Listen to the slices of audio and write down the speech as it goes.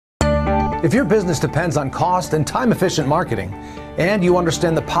If your business depends on cost and time-efficient marketing, and you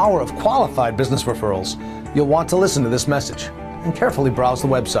understand the power of qualified business referrals, you'll want to listen to this message and carefully browse the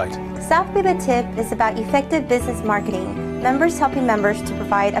website. South Bay the Tip is about effective business marketing, members helping members to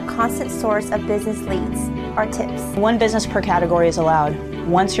provide a constant source of business leads, our tips. One business per category is allowed.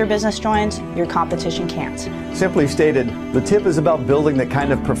 Once your business joins, your competition can't. Simply stated, the tip is about building the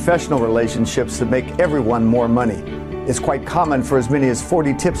kind of professional relationships that make everyone more money. It's quite common for as many as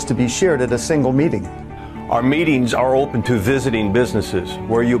 40 tips to be shared at a single meeting. Our meetings are open to visiting businesses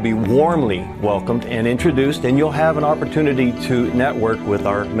where you'll be warmly welcomed and introduced, and you'll have an opportunity to network with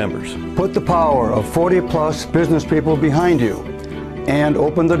our members. Put the power of 40-plus business people behind you and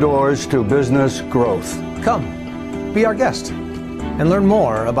open the doors to business growth. Come, be our guest, and learn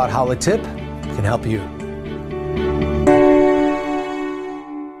more about how the tip can help you.